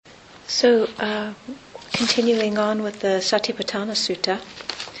So, continuing on with the Satipathana Sutta,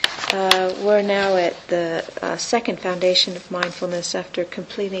 we're now at the second foundation of mindfulness after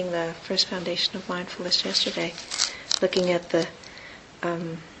completing the first foundation of mindfulness yesterday, looking at the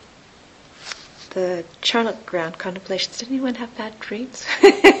charnel ground contemplations. Did anyone have bad dreams?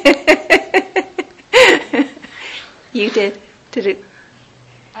 You did? Did it?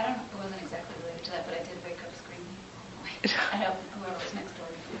 I don't know. It wasn't exactly related to that, but I did wake up screaming. I know whoever was next door.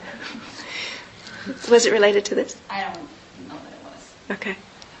 Was it related to this? I don't know that it was. Okay.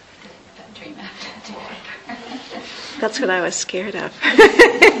 That dream after. That's what I was scared of.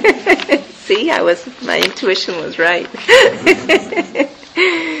 See, my intuition was right.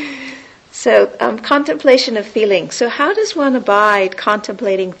 So, contemplation of feeling. So how does one abide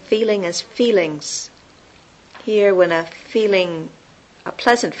contemplating feeling as feelings? Here, when a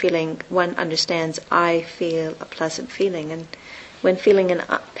pleasant feeling, one understands I feel a pleasant feeling. And when feeling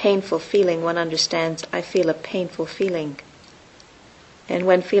a painful feeling, one understands I feel a painful feeling. And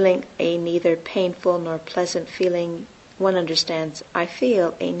when feeling a neither painful nor pleasant feeling, one understands I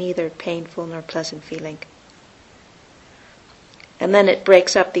feel a neither painful nor pleasant feeling. And then it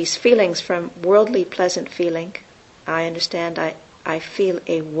breaks up these feelings from worldly pleasant feeling. I understand I feel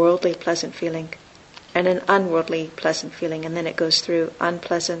a worldly pleasant feeling and an unworldly pleasant feeling. And then it goes through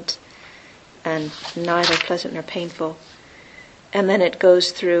unpleasant and neither pleasant nor painful. And then it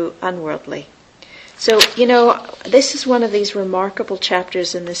goes through unworldly. So, this is one of these remarkable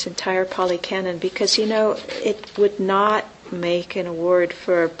chapters in this entire Pali Canon because, it would not make an award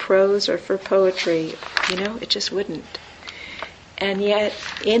for prose or for poetry. It just wouldn't. And yet,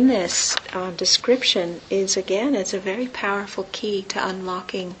 in this description it's a very powerful key to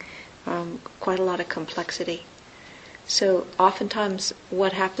unlocking quite a lot of complexity. So, oftentimes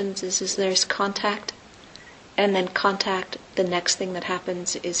what happens is there's contact, and then contact, the next thing that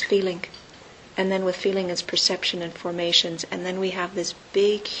happens is feeling. And then with feeling is perception and formations, and then we have this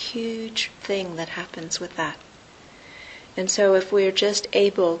big, huge thing that happens with that. And so if we're just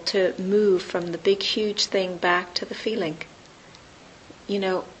able to move from the big, huge thing back to the feeling,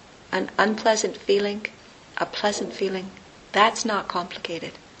 an unpleasant feeling, a pleasant feeling, that's not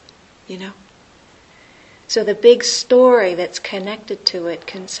complicated, So the big story that's connected to it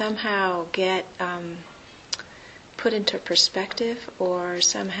can somehow get put into perspective, or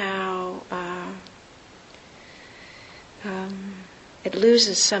somehow it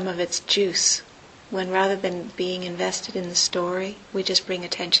loses some of its juice when, rather than being invested in the story, we just bring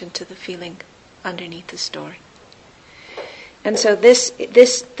attention to the feeling underneath the story. And so this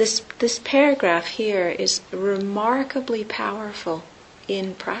paragraph here is remarkably powerful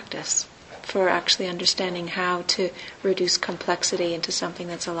in practice for actually understanding how to reduce complexity into something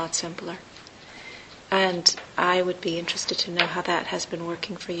that's a lot simpler. And I would be interested to know how that has been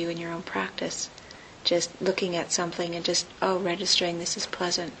working for you in your own practice. Just looking at something and just, registering this is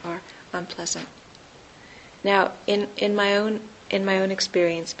pleasant or unpleasant. Now, in my own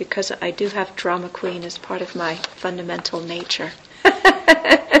experience, because I do have drama queen as part of my fundamental nature,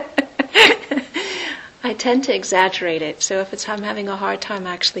 I tend to exaggerate it. So if I'm having a hard time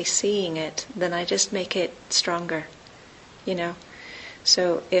actually seeing it, then I just make it stronger,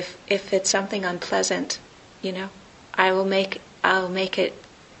 So if it's something unpleasant, I'll make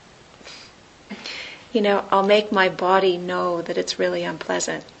my body know that it's really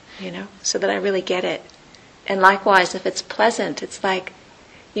unpleasant, so that I really get it. And likewise, if it's pleasant, it's like,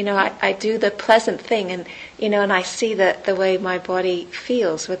 I do the pleasant thing, and and I see the way my body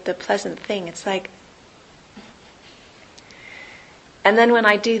feels with the pleasant thing. It's like, and then when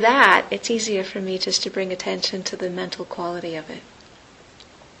I do that, it's easier for me just to bring attention to the mental quality of it.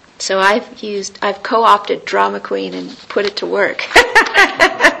 So I've co-opted drama queen and put it to work.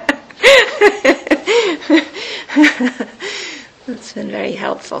 It's been very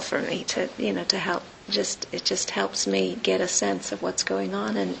helpful for me to help. It just helps me get a sense of what's going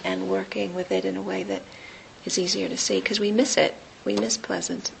on and working with it in a way that is easier to see, because we miss it. We miss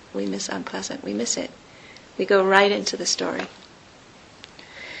pleasant. We miss unpleasant. We miss it. We go right into the story.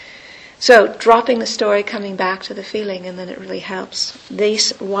 So, dropping the story, coming back to the feeling, and then it really helps.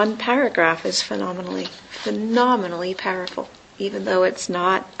 This one paragraph is phenomenally powerful, even though it's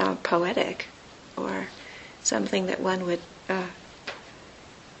not poetic or something that one would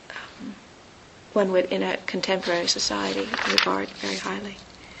in a contemporary society regard very highly.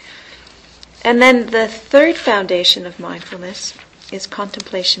 And then the third foundation of mindfulness is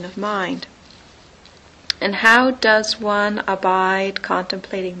contemplation of mind. And how does one abide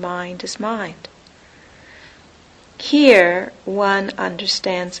contemplating mind as mind? Here, one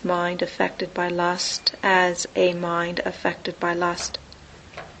understands mind affected by lust as a mind affected by lust.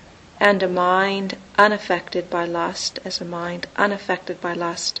 and a mind unaffected by lust as a mind unaffected by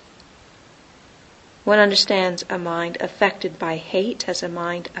lust. One understands a mind affected by hate as a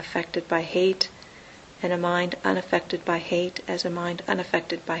mind affected by hate, and a mind unaffected by hate as a mind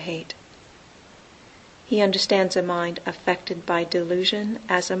unaffected by hate. He understands a mind affected by delusion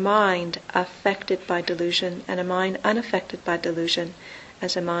as a mind affected by delusion, and a mind unaffected by delusion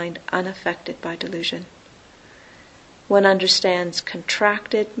as a mind unaffected by delusion. One understands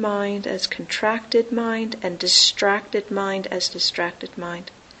contracted mind as contracted mind, and distracted mind as distracted mind.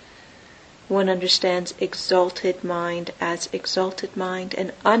 One understands exalted mind as exalted mind,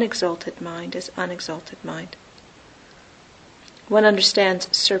 and unexalted mind as unexalted mind. One understands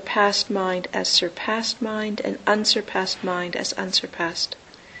surpassed mind as surpassed mind, and unsurpassed mind as unsurpassed.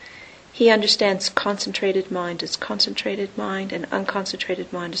 He understands concentrated mind as concentrated mind, and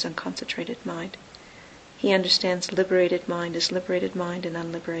unconcentrated mind as unconcentrated mind. He understands liberated mind as liberated mind, and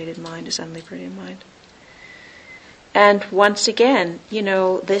unliberated mind as unliberated mind. And once again,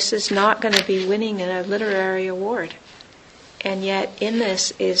 this is not going to be winning a literary award. And yet in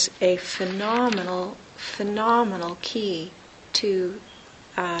this is a phenomenal, phenomenal key to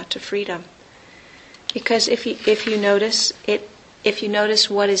freedom. Because if you notice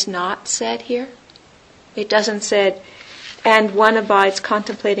what is not said here, it doesn't say, and one abides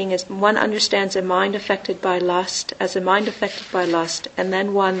contemplating as one understands a mind affected by lust as a mind affected by lust, and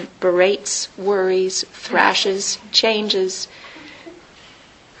then one berates, worries, thrashes, changes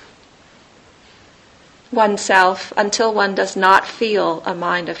oneself until one does not feel a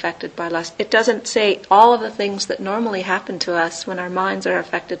mind affected by lust. It doesn't say all of the things that normally happen to us when our minds are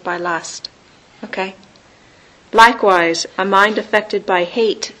affected by lust. Okay? Likewise, a mind affected by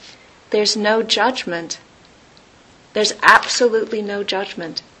hate, there's no judgment. There's absolutely no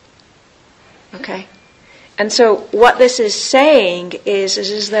judgment. Okay? And so what this is saying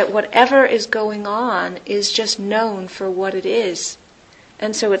is that whatever is going on is just known for what it is.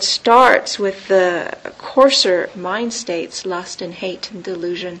 And so it starts with the coarser mind states, lust and hate and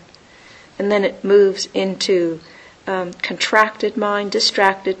delusion. And then it moves into contracted mind,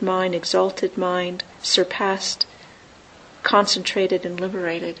 distracted mind, exalted mind, surpassed, concentrated, and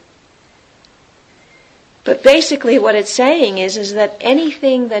liberated. But basically what it's saying is that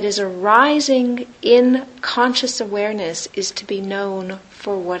anything that is arising in conscious awareness is to be known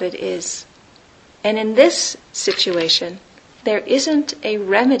for what it is. And in this situation, there isn't a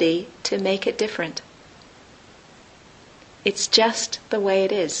remedy to make it different. It's just the way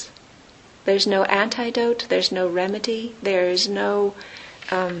it is. There's no antidote, there's no remedy, there's no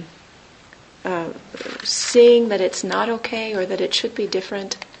seeing that it's not okay or that it should be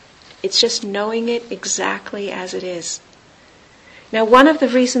different. It's just knowing it exactly as it is. Now, one of the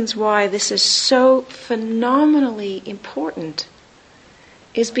reasons why this is so phenomenally important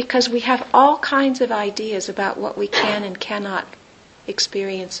is because we have all kinds of ideas about what we can and cannot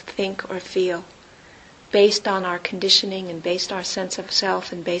experience, think, or feel, based on our conditioning and based on our sense of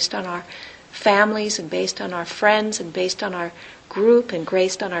self and based on our families and based on our friends and based on our group and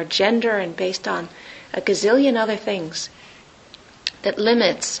based on our gender and based on a gazillion other things that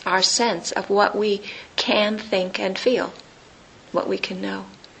limits our sense of what we can think and feel, what we can know.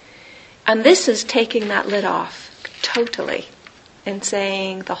 And this is taking that lid off totally and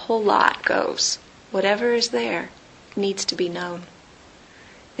saying the whole lot goes. Whatever is there needs to be known.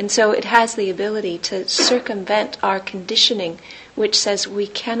 And so it has the ability to circumvent our conditioning, which says we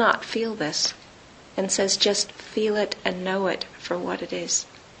cannot feel this, and says just feel it and know it for what it is.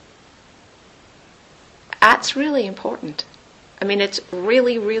 That's really important. I mean, it's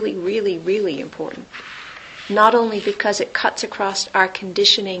really, really, really, really important. Not only because it cuts across our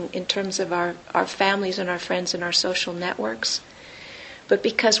conditioning in terms of our families and our friends and our social networks, but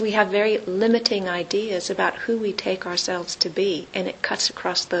because we have very limiting ideas about who we take ourselves to be, and it cuts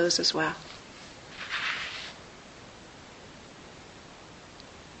across those as well.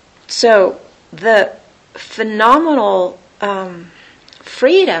 So the phenomenal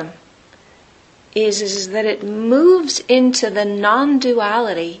freedom is that it moves into the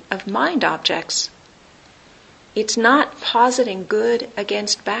non-duality of mind objects. It's not positing good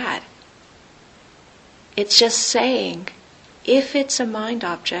against bad. It's just saying, if it's a mind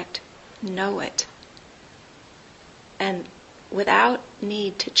object, know it. And without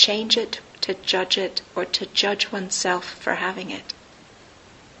need to change it, to judge it, or to judge oneself for having it.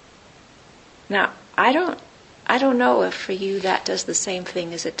 Now, I don't know if for you that does the same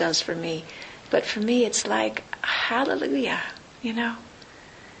thing as it does for me. But for me, it's like, hallelujah,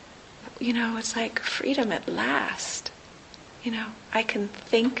 it's like freedom at last. I can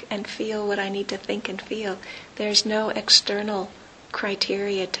think and feel what I need to think and feel. There's no external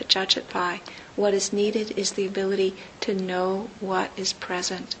criteria to judge it by. What is needed is the ability to know what is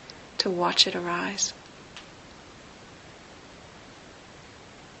present, to watch it arise.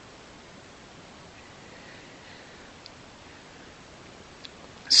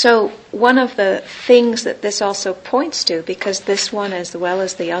 So one of the things that this also points to, because this one as well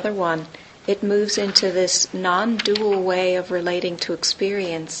as the other one, it moves into this non-dual way of relating to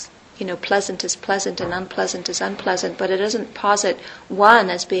experience. Pleasant is pleasant and unpleasant is unpleasant, but it doesn't posit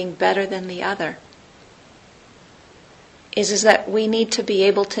one as being better than the other. Is that we need to be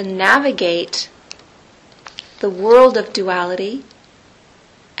able to navigate the world of duality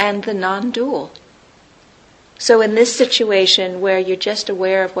and the non-dual. So in this situation where you're just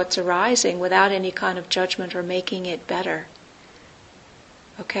aware of what's arising without any kind of judgment or making it better,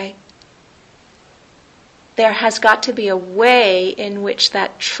 okay? There has got to be a way in which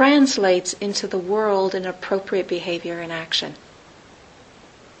that translates into the world in appropriate behavior and action.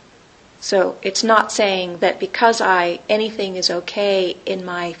 So it's not saying that because anything is okay in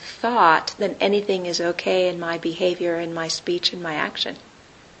my thought, then anything is okay in my behavior, in my speech, in my action.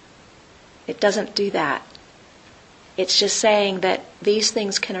 It doesn't do that. It's just saying that these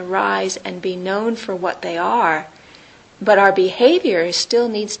things can arise and be known for what they are, but our behavior still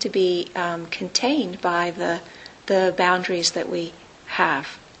needs to be contained by the boundaries that we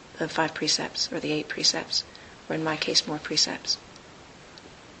have, the 5 precepts or the 8 precepts, or in my case more precepts.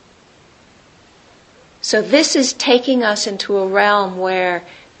 So this is taking us into a realm where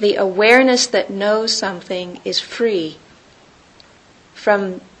the awareness that knows something is free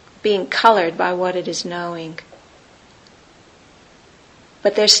from being colored by what it is knowing.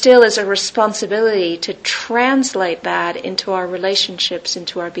 But there still is a responsibility to translate that into our relationships,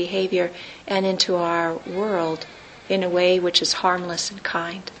 into our behavior, and into our world in a way which is harmless and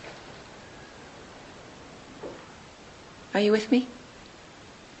kind. Are you with me?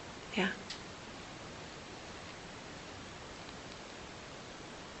 Yeah.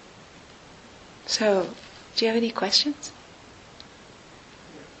 So, do you have any questions?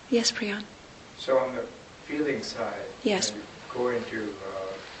 Yes, Priyan? So on the feeling side, yes. Go into a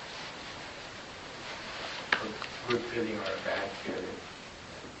good feeling or a bad feeling.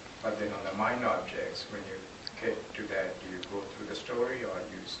 But then on the mind objects, when you get to that, do you go through the story or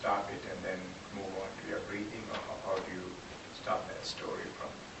you stop it and then move on to your breathing, or how do you stop that story from?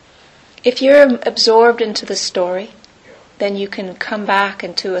 If you're absorbed into the story, then you can come back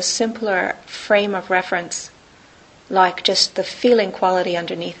into a simpler frame of reference, like just the feeling quality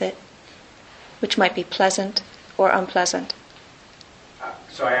underneath it, which might be pleasant or unpleasant.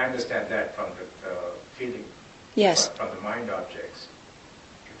 So I understand that from the feeling, yes, from the mind objects.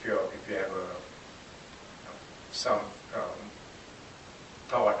 If you have some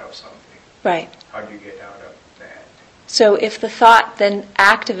thought of something, right? How do you get out of that? So if the thought then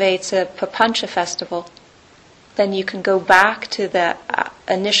activates a papancha festival, then you can go back to the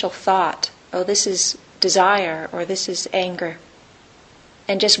initial thought. Oh, this is desire, or this is anger,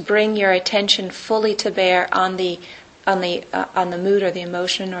 and just bring your attention fully to bear on the mood or the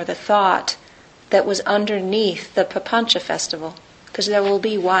emotion or the thought that was underneath the papancha festival, because there will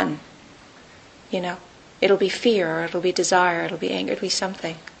be one. It'll be fear, or it'll be desire, it'll be anger, it'll be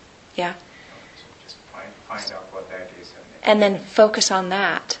something. Yeah. So just find out what that is, and then focus on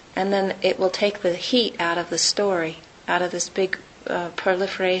that, and then it will take the heat out of the story, out of this big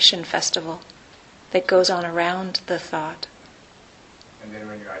proliferation festival that goes on around the thought. And then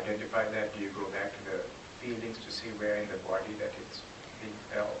when you identify that, do you go back to the feelings to see where in the body that it's being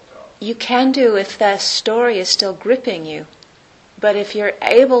felt? Or? You can do if the story is still gripping you. But if you're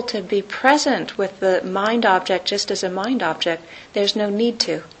able to be present with the mind object just as a mind object, there's no need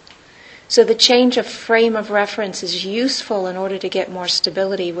to. So the change of frame of reference is useful in order to get more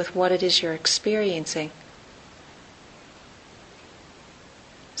stability with what it is you're experiencing.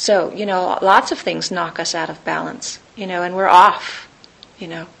 So, lots of things knock us out of balance, and we're off.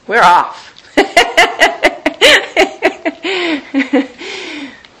 We're off.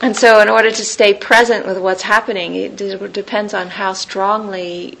 And so in order to stay present with what's happening, it depends on how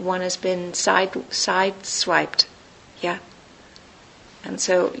strongly one has been sideswiped. Yeah. And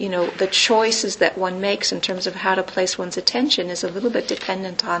so, the choices that one makes in terms of how to place one's attention is a little bit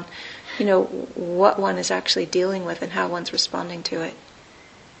dependent on, what one is actually dealing with and how one's responding to it.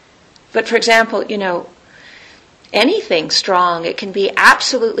 But for example, anything strong, it can be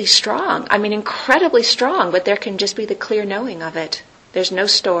absolutely strong. I mean, incredibly strong, but there can just be the clear knowing of it. There's no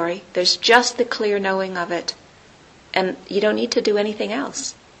story. There's just the clear knowing of it. And you don't need to do anything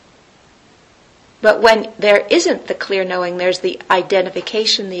else. But when there isn't the clear knowing, there's the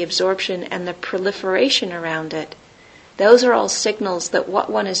identification, the absorption, and the proliferation around it. Those are all signals that what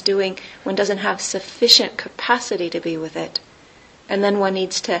one is doing, one doesn't have sufficient capacity to be with it. And then one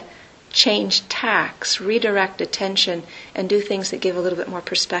needs to change tacks, redirect attention, and do things that give a little bit more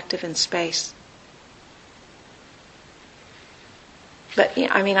perspective and space. But there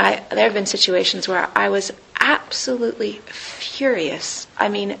have been situations where I was absolutely furious.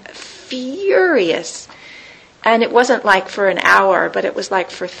 Furious. And it wasn't like for an hour, but it was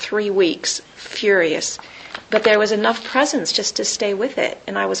like for 3 weeks, furious. But there was enough presence just to stay with it.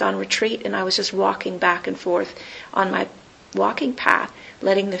 And I was on retreat, and I was just walking back and forth on my walking path,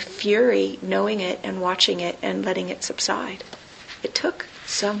 letting the fury, knowing it and watching it and letting it subside. It took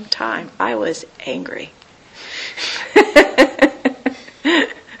some time. I was angry.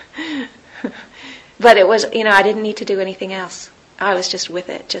 But it was, I didn't need to do anything else. I was just with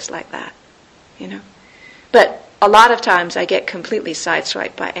it, just like that, But a lot of times I get completely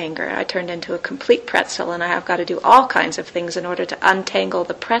sideswiped by anger. I turned into a complete pretzel, and I have got to do all kinds of things in order to untangle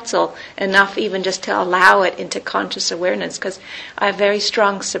the pretzel enough even just to allow it into conscious awareness, because I have very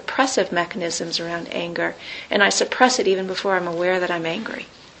strong suppressive mechanisms around anger, and I suppress it even before I'm aware that I'm angry.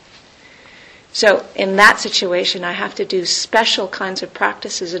 So in that situation, I have to do special kinds of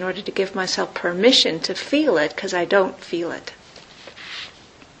practices in order to give myself permission to feel it, because I don't feel it.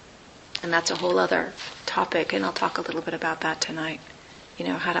 And that's a whole other topic, and I'll talk a little bit about that tonight.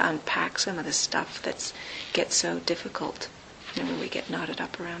 How to unpack some of the stuff that gets so difficult, when we get knotted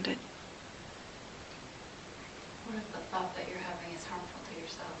up around it. What if the thought that you're having is harmful to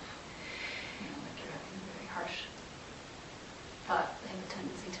yourself? Like you're having a very harsh thought, they have a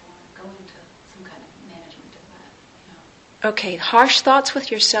tendency to want to go into some kind of management of that, Okay, harsh thoughts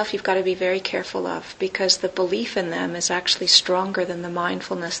with yourself you've got to be very careful of, because the belief in them is actually stronger than the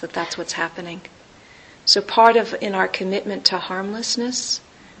mindfulness that that's what's happening. So part of, in our commitment to harmlessness,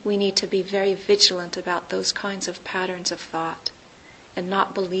 we need to be very vigilant about those kinds of patterns of thought and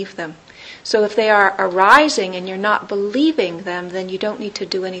not believe them. So if they are arising and you're not believing them, then you don't need to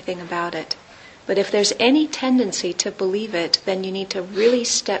do anything about it. But if there's any tendency to believe it, then you need to really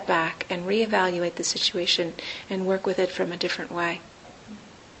step back and reevaluate the situation and work with it from a different way.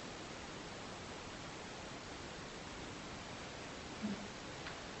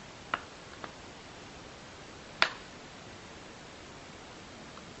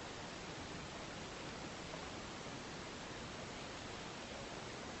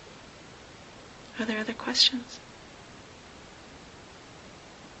 Are there other questions?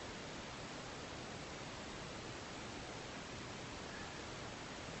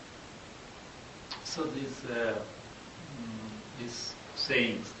 So these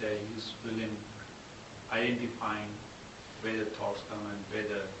sayings, they're useful in identifying where the thoughts come and where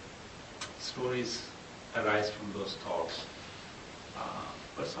the stories arise from those thoughts.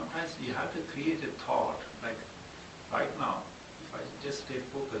 But sometimes you have to create a thought. Like right now, if I just stay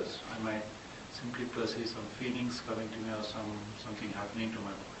focused, I might simply perceive some feelings coming to me or something happening to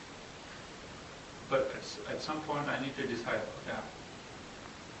my body. But at some point I need to decide,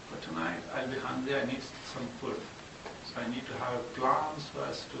 but tonight I'll be hungry, I need some food. So I need to have a plan so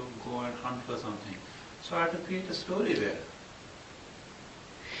as to go and hunt for something. So I have to create a story there.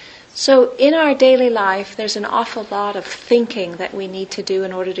 So in our daily life, there's an awful lot of thinking that we need to do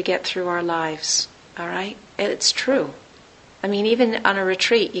in order to get through our lives. All right? And it's true. Even on a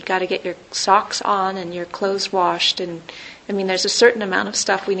retreat, you got to get your socks on and your clothes washed. And there's a certain amount of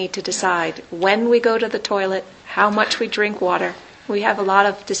stuff we need to decide. When we go to the toilet, how much we drink water. We have a lot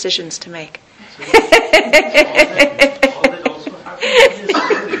of decisions to make. So all that also happens to be a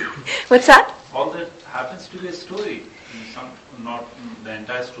story. What's that? All that happens to be a story. Not the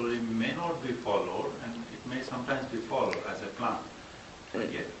entire story may not be followed, and it may sometimes be followed as a plan.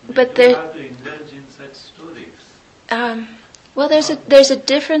 But you have to indulge in such stories. Well, there's a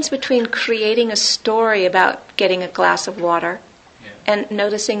difference between creating a story about getting a glass of water and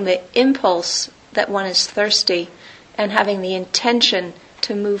noticing the impulse that one is thirsty and having the intention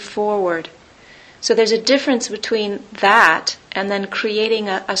to move forward. So there's a difference between that and then creating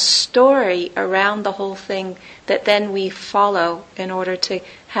a story around the whole thing that then we follow in order to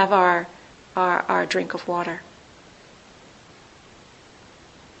have our drink of water.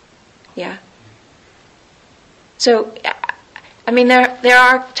 Yeah? So, there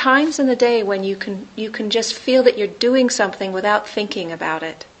are times in the day when you can just feel that you're doing something without thinking about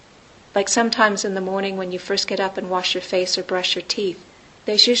it. Like sometimes in the morning when you first get up and wash your face or brush your teeth,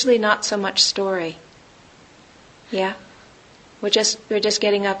 there's usually not so much story. Yeah? We're just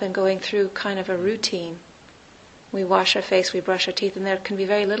getting up and going through kind of a routine. We wash our face, we brush our teeth, and there can be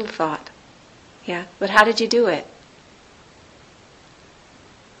very little thought. Yeah? But how did you do it?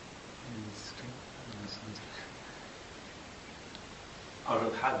 out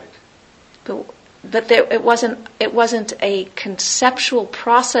of habit. But it wasn't a conceptual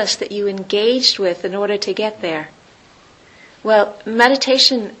process that you engaged with in order to get there. Well,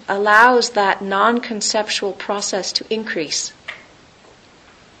 meditation allows that non-conceptual process to increase,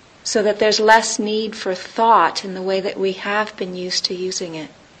 so that there's less need for thought in the way that we have been used to using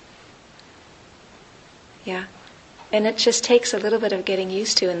it. Yeah. And it just takes a little bit of getting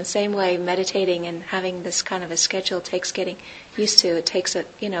used to, in the same way meditating and having this kind of a schedule takes getting used to. It takes a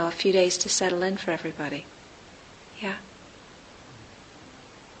few days to settle in for everybody. Yeah.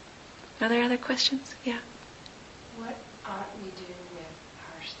 Are there other questions? Yeah. What ought we do with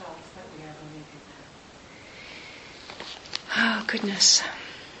harsh thoughts that we are believing now? Oh, goodness.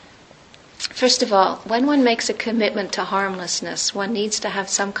 First of all, when one makes a commitment to harmlessness, one needs to have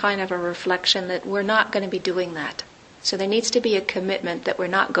some kind of a reflection that we're not going to be doing that. So there needs to be a commitment that we're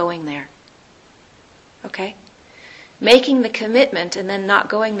not going there. Okay? Making the commitment and then not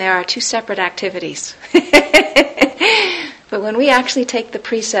going there are two separate activities. But when we actually take the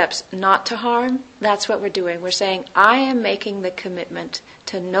precepts not to harm, that's what we're doing. We're saying, I am making the commitment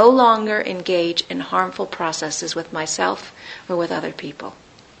to no longer engage in harmful processes with myself or with other people.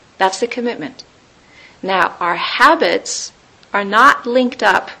 That's the commitment. Now, our habits are not linked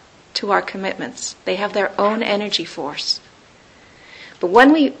up to our commitments. They have their own energy force. But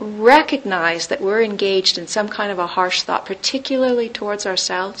when we recognize that we're engaged in some kind of a harsh thought, particularly towards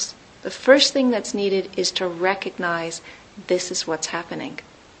ourselves, the first thing that's needed is to recognize this is what's happening.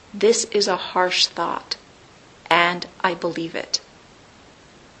 This is a harsh thought, and I believe it.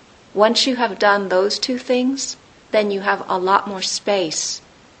 Once you have done those two things, then you have a lot more space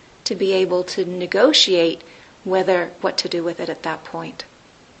to be able to negotiate what to do with it at that point.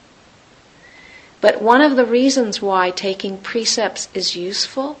 But one of the reasons why taking precepts is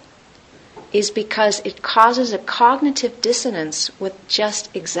useful is because it causes a cognitive dissonance with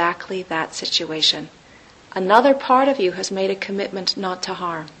just exactly that situation. Another part of you has made a commitment not to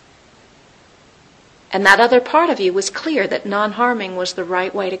harm. And that other part of you was clear that non-harming was the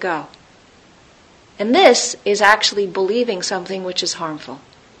right way to go. And this is actually believing something which is harmful.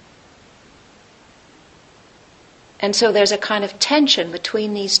 And so there's a kind of tension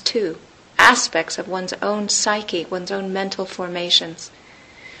between these two aspects of one's own psyche, one's own mental formations.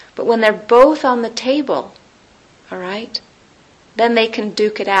 But when they're both on the table, all right, then they can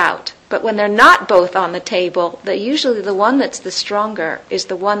duke it out. But when they're not both on the table, usually the one that's the stronger is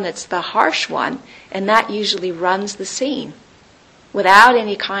the one that's the harsh one, and that usually runs the scene without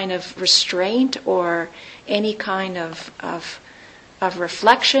any kind of restraint or any kind of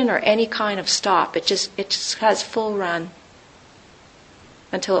reflection or any kind of stop. It just has full run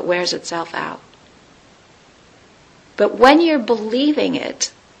until it wears itself out. But when you're believing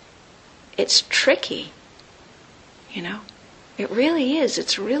it, it's tricky. It really is.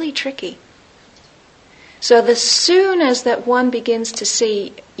 It's really tricky. So as soon as that one begins to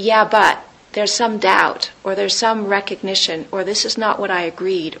see, yeah, but there's some doubt, or there's some recognition, or this is not what I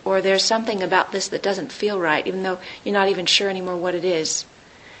agreed, or there's something about this that doesn't feel right, even though you're not even sure anymore what it is,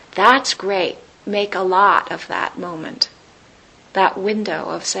 that's great. Make a lot of that moment. That window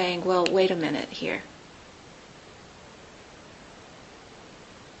of saying, well, wait a minute here.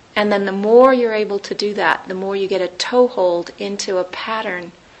 And then the more you're able to do that, the more you get a toehold into a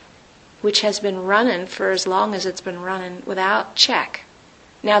pattern which has been running for as long as it's been running without check.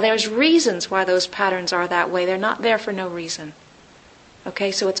 Now there's reasons why those patterns are that way. They're not there for no reason.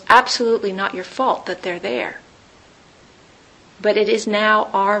 Okay, so it's absolutely not your fault that they're there. But it is now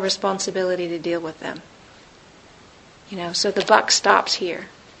our responsibility to deal with them. So the buck stops here.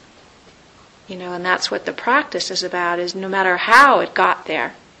 And that's what the practice is about, is no matter how it got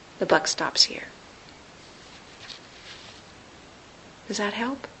there, the buck stops here. Does that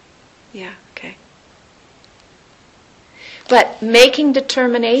help? Yeah, okay. But making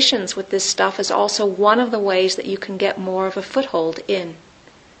determinations with this stuff is also one of the ways that you can get more of a foothold in.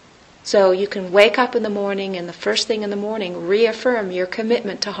 So you can wake up in the morning and the first thing in the morning reaffirm your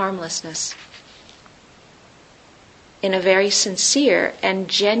commitment to harmlessness in a very sincere and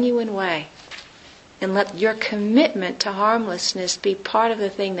genuine way. And let your commitment to harmlessness be part of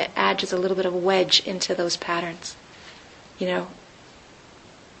the thing that adds a little bit of a wedge into those patterns.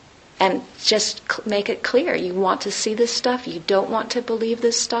 And just make it clear. You want to see this stuff. You don't want to believe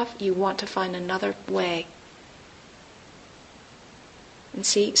this stuff. You want to find another way. And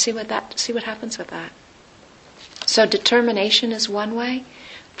see what happens with that. So determination is one way.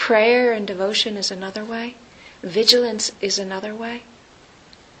 Prayer and devotion is another way. Vigilance is another way.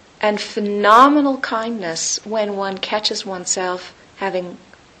 And phenomenal kindness when one catches oneself having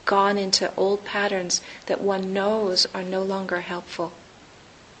gone into old patterns that one knows are no longer helpful.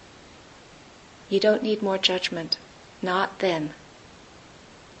 You don't need more judgment. Not then.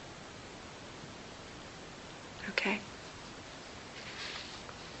 Okay?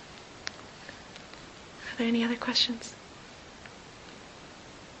 Are there any other questions?